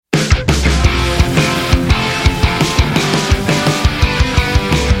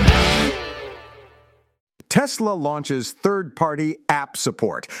Tesla launches third-party app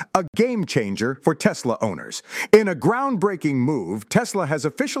support, a game changer for Tesla owners. In a groundbreaking move, Tesla has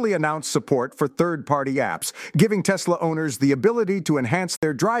officially announced support for third-party apps, giving Tesla owners the ability to enhance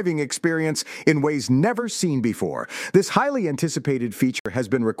their driving experience in ways never seen before. This highly anticipated feature has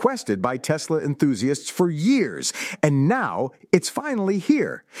been requested by Tesla enthusiasts for years, and now it's finally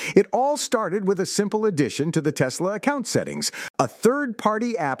here. It all started with a simple addition to the Tesla account settings, a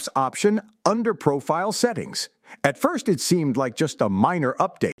third-party apps option under Profile Settings. At first, it seemed like just a minor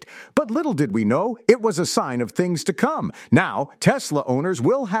update, but little did we know it was a sign of things to come. Now, Tesla owners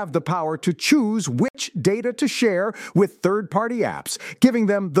will have the power to choose which data to share with third-party apps, giving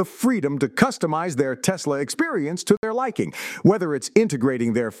them the freedom to customize their Tesla experience to their liking, whether it's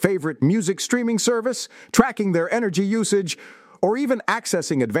integrating their favorite music streaming service, tracking their energy usage, or even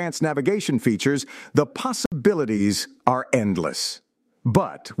accessing advanced navigation features. The possibilities are endless.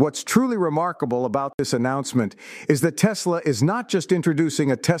 But what's truly remarkable about this announcement is that Tesla is not just introducing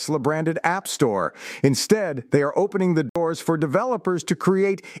a Tesla-branded app store. Instead, they are opening the doors for developers to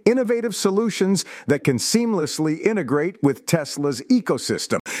create innovative solutions that can seamlessly integrate with Tesla's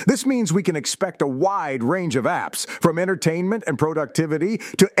ecosystem. This means we can expect a wide range of apps, from entertainment and productivity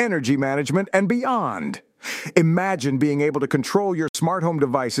to energy management and beyond. Imagine being able to control your smart home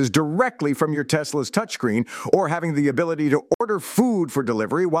devices directly from your Tesla's touchscreen, or having the ability to order food for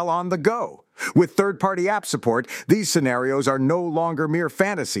delivery while on the go. With third-party app support, these scenarios are no longer mere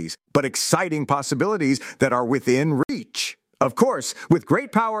fantasies, but exciting possibilities that are within reach. Of course, with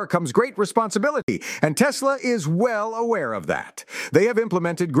great power comes great responsibility, and Tesla is well aware of that. They have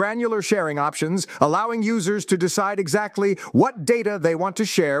implemented granular sharing options, allowing users to decide exactly what data they want to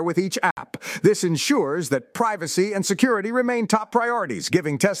share with each app. This ensures that privacy and security remain top priorities,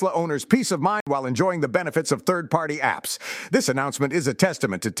 giving Tesla owners peace of mind while enjoying the benefits of third-party apps. This announcement is a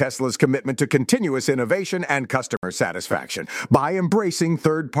testament to Tesla's commitment to continuous innovation and customer satisfaction. By embracing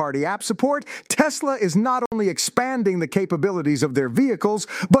third-party app support, Tesla is not only expanding the capabilities of their vehicles,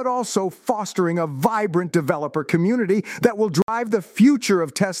 but also fostering a vibrant developer community that will drive the future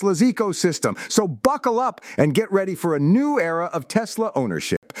of Tesla's ecosystem. So buckle up and get ready for a new era of Tesla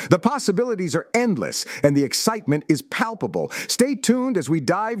ownership. The possibilities are endless, and the excitement is palpable. Stay tuned as we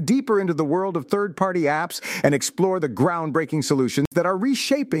dive deeper into the world of third-party apps and explore the groundbreaking solutions that are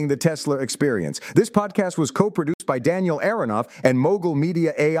reshaping the Tesla experience. This podcast was co-produced by Daniel Aronoff and Mogul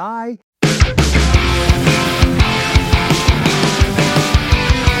Media AI